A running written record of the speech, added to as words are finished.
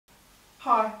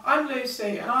Hi, I'm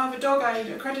Lucy and I have a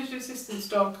Dog-A.I.D accredited assistance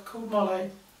dog called Molly.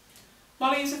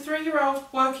 Molly is a 3-year-old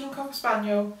working Cocker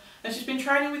Spaniel and she's been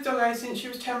training with Dog-A.I.D since she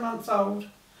was 10 months old.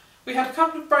 We had a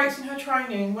couple of breaks in her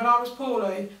training when I was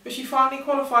poorly, but she finally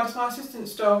qualified as my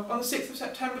assistance dog on the 6th of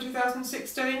September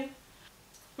 2016.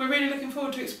 We're really looking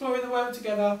forward to exploring the world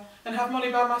together and have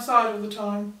Molly by my side all the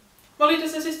time. Molly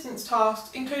does assistance tasks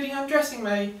including undressing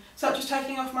me, such as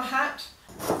taking off my hat.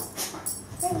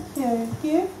 Thank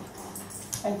you.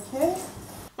 Thank you.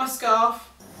 My scarf.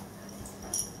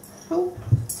 Pull.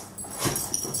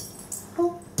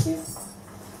 Pull.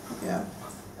 Yeah.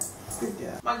 Good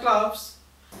girl. My gloves.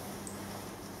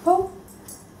 Pull.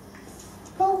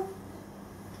 Pull.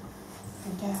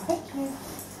 Good girl. Thank you.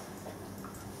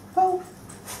 Pull.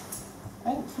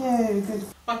 Thank you. Good.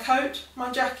 My coat. My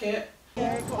jacket.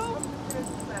 Yeah, come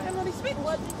on, switch.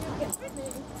 What did you get,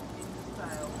 Brittany?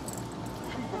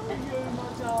 You,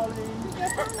 my darling.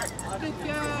 Good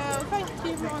girl. Thank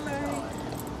you, Molly.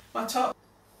 My top.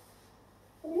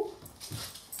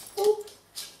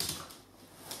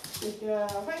 Good girl.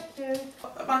 Thank you.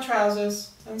 My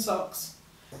trousers and socks.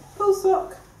 Pull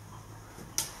sock.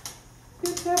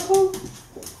 Good girl. Pull.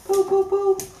 Pull, pull,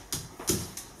 pull.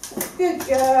 Good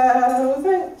girl.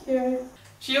 Thank you.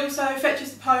 She also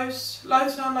fetches the post,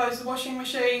 loads and unloads the washing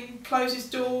machine, closes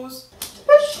doors.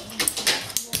 Push.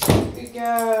 Good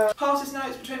girl. Passes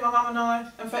notes between my mum and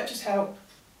I and fetches help.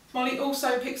 Molly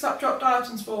also picks up dropped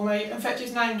items for me and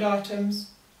fetches named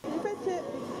items. Fetch it.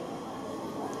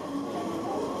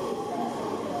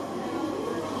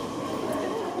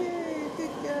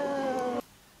 Good girl.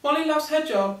 Molly loves her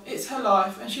job, it's her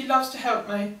life, and she loves to help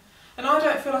me. And I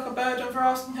don't feel like a burden for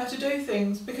asking her to do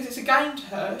things because it's a game to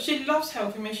her. She loves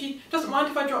helping me. She doesn't mind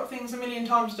if I drop things 1,000,000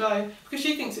 times a day because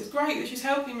she thinks it's great that she's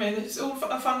helping me, that it's all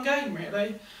a fun game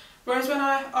really. Whereas when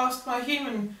I ask my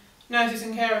human nurses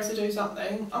and carers to do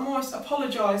something, I'm almost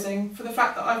apologising for the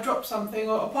fact that I've dropped something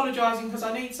or apologising because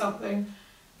I need something.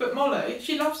 But Molly,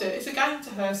 she loves it. It's a game to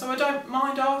her, so I don't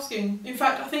mind asking. In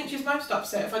fact, I think she's most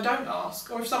upset if I don't ask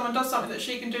or if someone does something that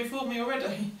she can do for me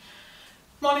already.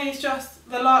 Molly is just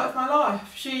the light of my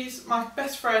life. She's my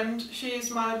best friend,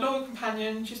 she's my loyal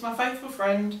companion, she's my faithful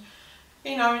friend,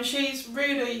 you know, and she's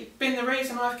really been the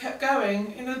reason I've kept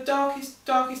going. In the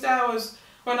darkest hours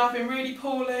when I've been really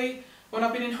poorly, when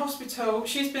I've been in hospital,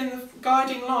 she's been the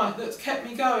guiding light that's kept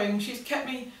me going. She's kept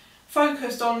me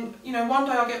focused on, you know, one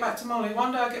day I'll get back to Molly,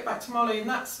 one day I'll get back to Molly, and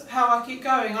that's how I keep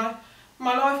going.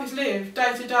 My life is lived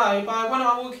day to day by when am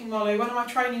I walking Molly, when am I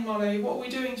training Molly, what are we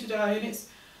doing today, and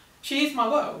she is my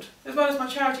world. As well as my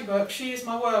charity work, she is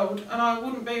my world and I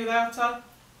wouldn't be without her.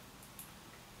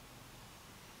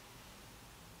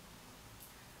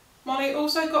 Molly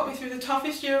also got me through the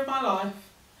toughest year of my life.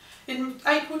 In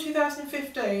April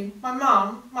 2015, my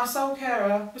mum, my sole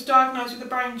carer, was diagnosed with a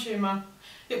brain tumour.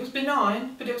 It was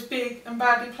benign, but it was big and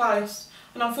badly placed,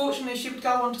 and unfortunately she would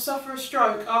go on to suffer a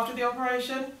stroke after the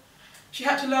operation. She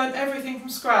had to learn everything from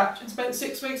scratch and spent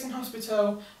 6 weeks in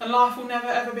hospital, and life will never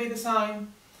ever be the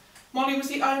same. Molly was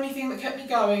the only thing that kept me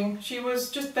going. She was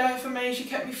just there for me, she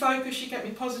kept me focused, she kept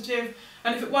me positive,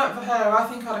 and if it weren't for her I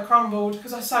think I'd have crumbled,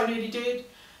 because I so nearly did.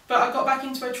 But I got back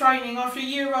into her training after a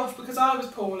year off because I was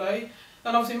poorly,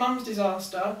 and obviously Mum's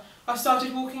disaster. I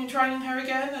started walking and training her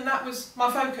again, and that was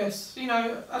my focus. You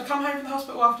know, I'd come home from the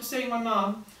hospital after seeing my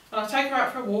mum, and I'd take her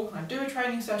out for a walk and I'd do a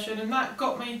training session, and that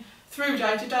got me through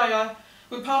day to day.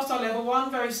 We passed our level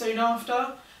 1 very soon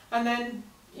after, and then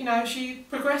you know, she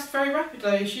progressed very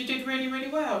rapidly. She did really, really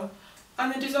well.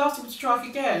 And the disaster would strike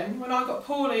again when I got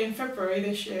poorly in February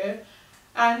this year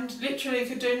and literally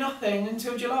could do nothing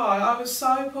until July. I was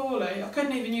so poorly. I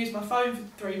couldn't even use my phone for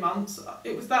 3 months.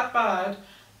 It was that bad.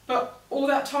 But all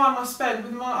that time I spent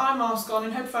with my eye mask on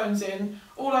and headphones in,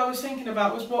 all I was thinking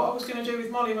about was what I was going to do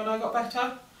with Molly when I got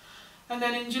better. And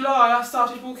then in July I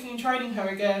started walking and training her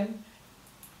again.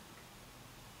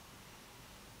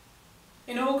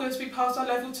 In August we passed our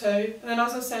level 2, and then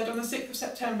as I said, on the 6th of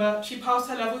September she passed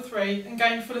her level 3 and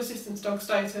gained full assistance dog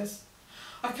status.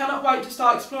 I cannot wait to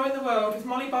start exploring the world with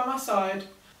Molly by my side.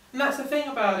 And that's the thing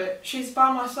about it, she's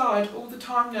by my side all the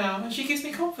time now and she gives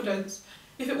me confidence.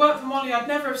 If it weren't for Molly I'd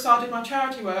never have started my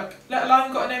charity work, let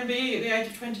alone got an MBE at the age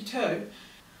of 22.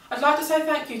 I'd like to say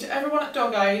thank you to everyone at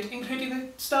Dog-A.I.D, including the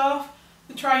staff,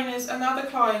 the trainers and the other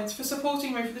clients for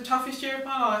supporting me through the toughest year of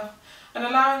my life and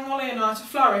allowing Molly and I to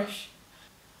flourish.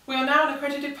 We are now an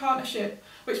accredited partnership,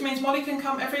 which means Molly can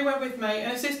come everywhere with me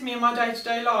and assist me in my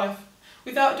day-to-day life.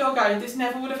 Without Dog-A.I.D, this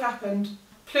never would have happened.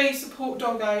 Please support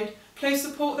Dog-A.I.D. Please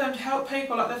support them to help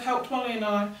people like they've helped Molly and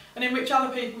I, and enrich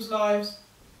other people's lives.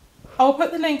 I will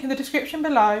put the link in the description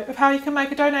below of how you can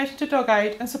make a donation to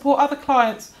Dog-A.I.D and support other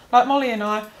clients like Molly and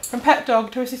I, from pet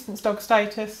dog to assistance dog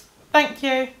status. Thank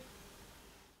you.